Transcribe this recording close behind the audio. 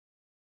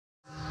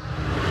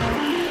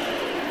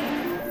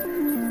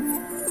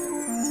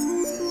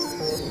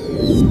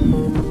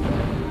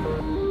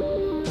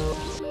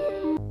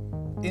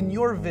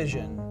your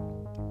vision,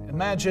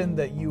 imagine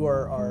that you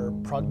are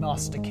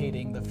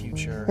prognosticating the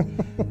future.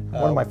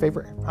 One of my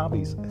favorite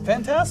hobbies.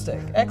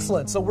 Fantastic.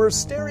 Excellent. So we're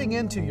staring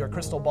into your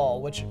crystal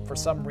ball, which for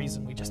some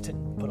reason we just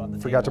didn't put on the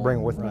table. Forgot to bring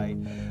it with me.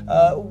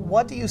 Right.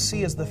 What do you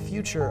see as the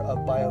future of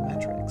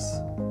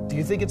biometrics? Do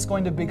you think it's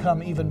going to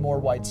become even more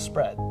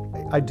widespread?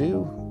 I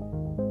do.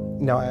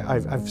 Now,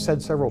 I've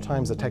said several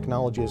times that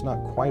technology is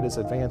not quite as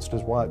advanced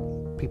as what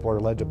people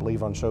are led to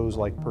believe on shows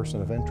like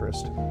Person of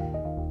Interest.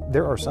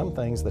 There are some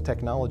things, the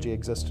technology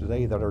exists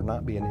today that are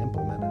not being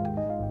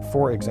implemented.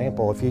 For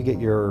example, if you get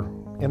your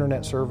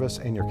internet service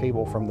and your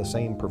cable from the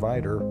same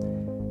provider,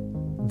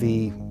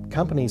 the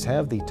companies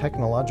have the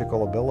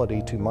technological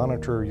ability to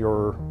monitor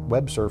your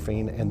web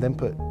surfing and then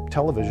put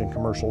television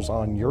commercials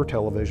on your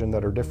television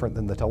that are different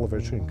than the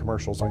television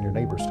commercials on your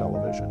neighbor's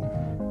television.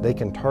 They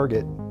can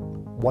target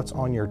what's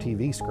on your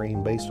TV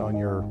screen based on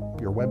your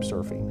web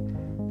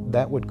surfing.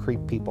 That would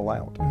creep people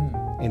out.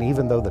 And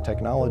even though the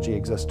technology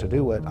exists to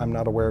do it, I'm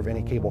not aware of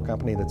any cable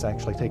company that's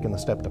actually taken the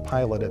step to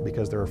pilot it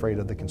because they're afraid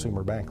of the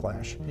consumer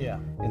backlash. Yeah.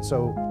 And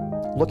so,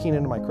 looking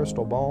into my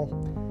crystal ball,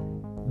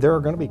 there are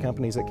going to be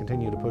companies that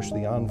continue to push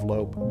the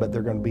envelope, but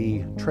they're going to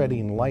be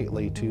treading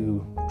lightly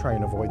to try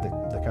and avoid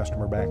the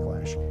customer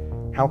backlash.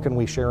 How can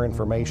we share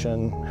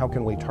information? How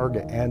can we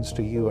target ads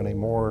to you in a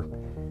more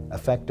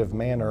effective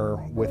manner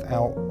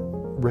without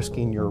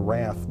risking your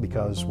wrath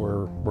because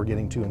we're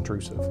getting too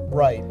intrusive?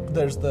 Right.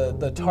 There's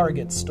the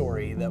Target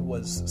story that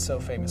was so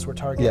famous, where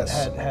Target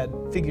Yes. had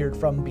figured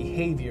from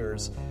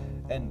behaviors,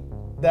 and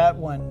that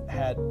one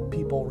had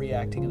people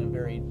reacting in a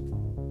very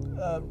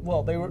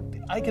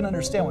I can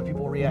understand why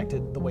people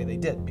reacted the way they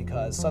did,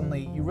 because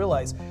suddenly you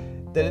realize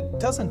that it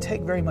doesn't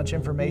take very much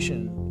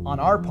information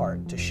on our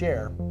part to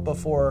share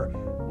before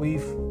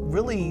we've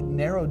really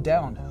narrowed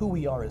down who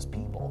we are as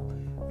people,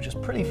 which is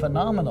pretty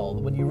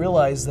phenomenal when you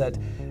realize that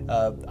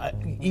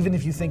even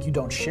if you think you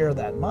don't share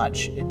that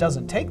much, it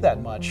doesn't take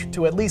that much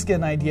to at least get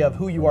an idea of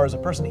who you are as a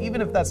person.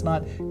 Even if that's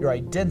not your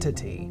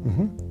identity,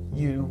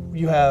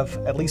 you have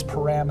at least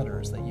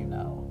parameters that you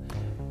know.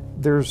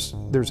 There's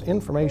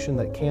information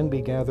that can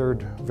be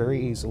gathered very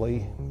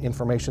easily,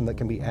 information that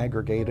can be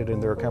aggregated,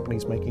 and there are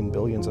companies making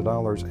billions of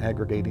dollars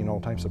aggregating all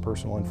types of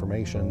personal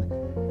information.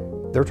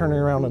 They're turning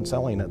around and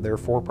selling it. They're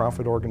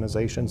for-profit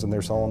organizations, and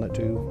they're selling it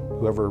to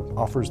whoever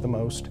offers the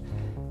most.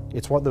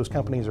 It's what those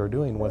companies are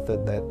doing with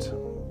it that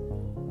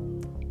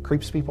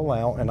creeps people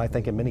out, and I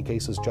think in many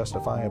cases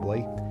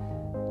justifiably.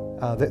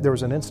 There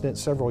was an incident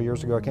several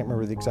years ago, I can't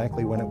remember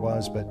exactly when it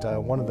was, but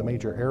one of the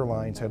major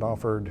airlines had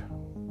offered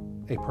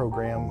a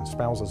program,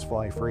 Spouses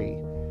Fly Free,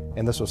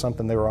 and this was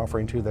something they were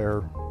offering to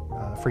their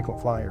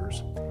frequent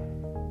flyers.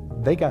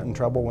 They got in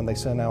trouble when they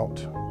sent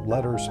out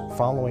letters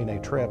following a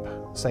trip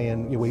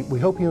saying, we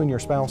hope you and your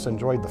spouse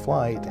enjoyed the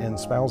flight, and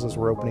spouses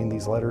were opening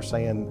these letters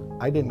saying,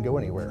 I didn't go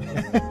anywhere.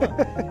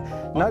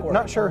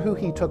 not sure who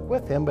he took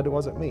with him, but it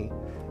wasn't me.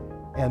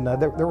 And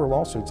there were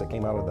lawsuits that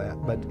came out of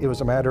that, but it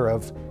was a matter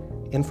of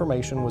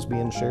information was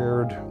being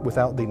shared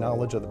without the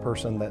knowledge of the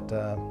person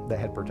that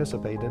had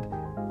participated,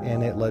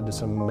 and it led to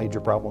some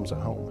major problems at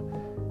home.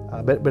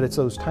 But it's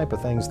those type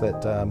of things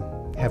that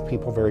have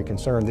people very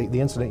concerned. The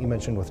incident you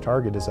mentioned with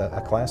Target is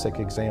a classic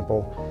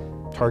example.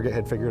 Target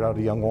had figured out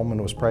a young woman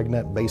was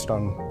pregnant based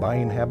on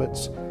buying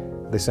habits.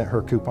 They sent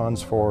her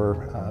coupons for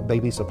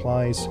baby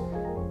supplies.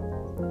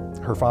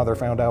 Her father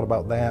found out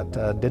about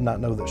that, did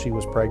not know that she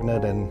was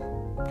pregnant, and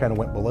kind of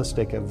went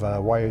ballistic of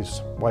why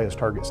is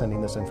Target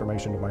sending this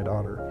information to my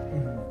daughter?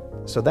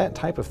 So that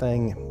type of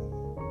thing,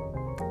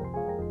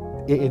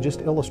 it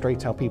just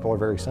illustrates how people are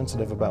very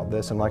sensitive about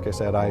this, and like I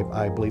said,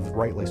 I believe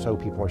rightly so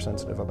people are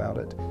sensitive about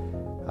it.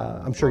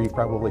 I'm sure you've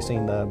probably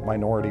seen the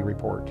Minority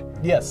Report.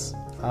 Yes.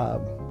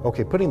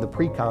 Okay, putting the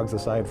precogs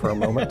aside for a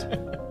moment,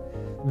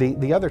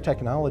 the other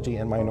technology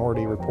in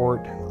Minority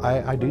Report,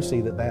 I do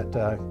see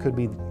that could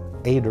be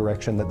a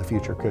direction that the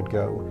future could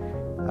go.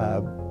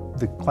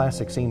 The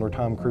classic scene where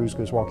Tom Cruise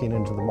goes walking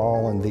into the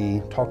mall and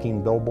the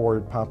talking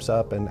billboard pops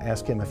up and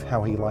asks him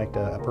how he liked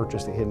a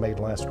purchase that he had made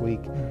last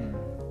week.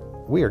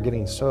 We are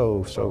getting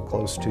so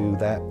close to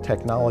that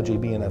technology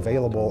being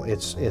available.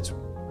 It's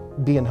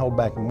being held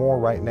back more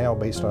right now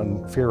based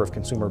on fear of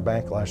consumer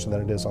backlash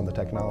than it is on the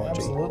technology.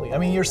 Absolutely. I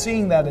mean, you're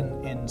seeing that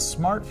in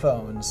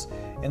smartphones,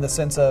 in the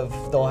sense of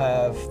they'll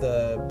have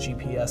the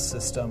GPS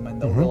system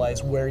and they'll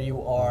realize where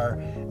you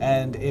are.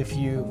 And if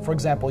you, for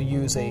example,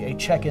 use a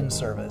check-in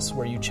service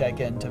where you check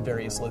into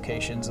various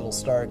locations, it'll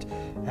start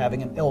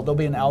having there'll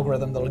be an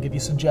algorithm that'll give you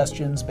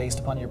suggestions based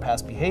upon your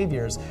past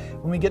behaviors.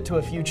 When we get to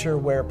a future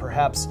where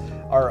perhaps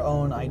our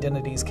own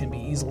identities can be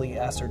easily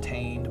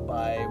ascertained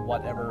by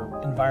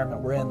whatever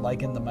environment we're in,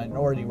 like in the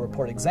Minority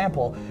Report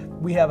example,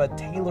 we have a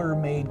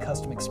tailor-made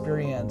custom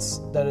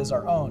experience that is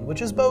our own,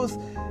 which is both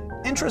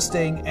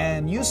interesting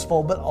and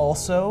useful, but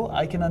also,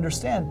 I can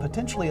understand,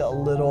 potentially a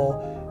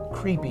little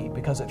creepy,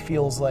 because it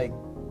feels like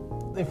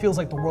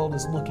the world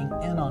is looking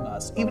in on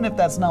us. Even if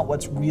that's not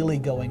what's really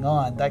going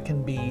on, that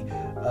can be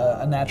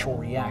a natural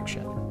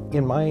reaction.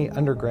 In my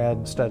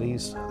undergrad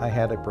studies, I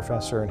had a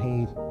professor, and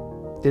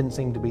didn't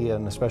seem to be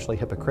an especially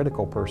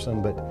hypocritical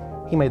person, but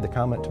he made the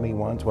comment to me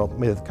once, well,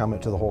 made the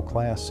comment to the whole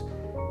class,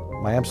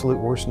 my absolute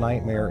worst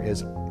nightmare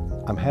is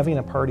I'm having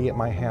a party at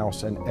my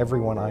house and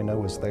everyone I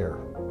know is there.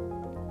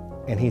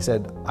 And he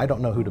said, I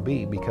don't know who to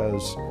be,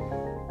 because,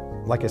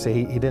 like I say,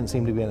 he didn't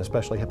seem to be an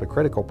especially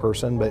hypocritical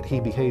person, but he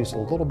behaves a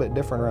little bit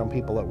different around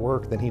people at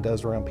work than he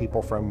does around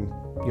people from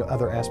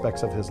other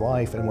aspects of his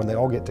life. And when they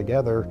all get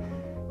together,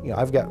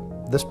 I've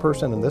got this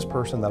person and this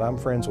person that I'm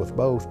friends with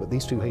both, but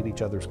these two hate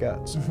each other's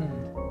guts.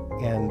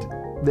 And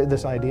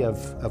this idea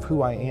of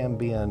who I am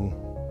being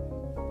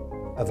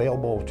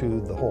available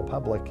to the whole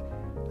public,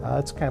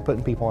 it's kind of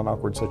putting people in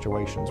awkward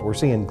situations. We're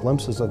seeing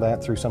glimpses of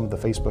that through some of the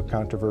Facebook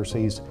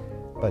controversies,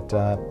 but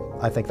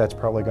I think that's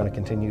probably going to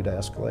continue to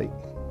escalate.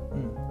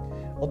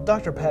 Well,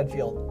 Dr.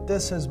 Padfield,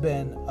 this has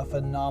been a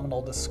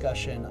phenomenal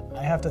discussion.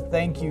 I have to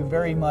thank you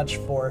very much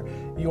for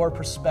your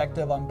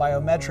perspective on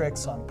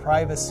biometrics, on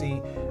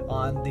privacy,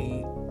 on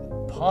the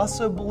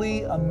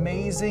possibly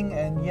amazing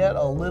and yet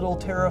a little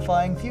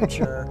terrifying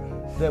future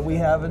that we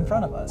have in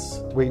front of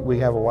us. We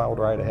have a wild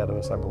ride ahead of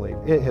us, I believe.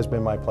 It has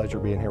been my pleasure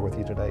being here with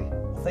you today.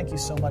 Well, thank you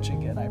so much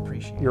again. I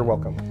appreciate it. You're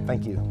welcome.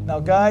 Thank you. Now,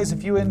 guys,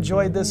 if you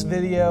enjoyed this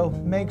video,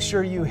 make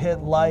sure you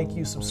hit like,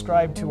 you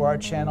subscribe to our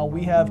channel.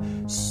 We have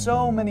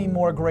so many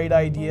more great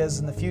ideas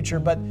in the future,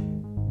 but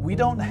we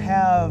don't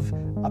have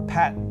a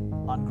patent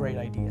on great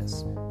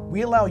ideas.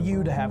 We allow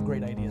you to have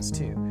great ideas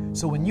too.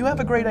 So when you have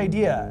a great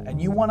idea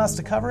and you want us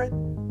to cover it,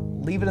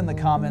 leave it in the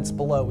comments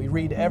below. We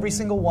read every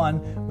single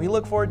one. We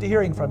look forward to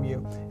hearing from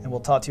you, and we'll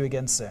talk to you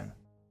again soon.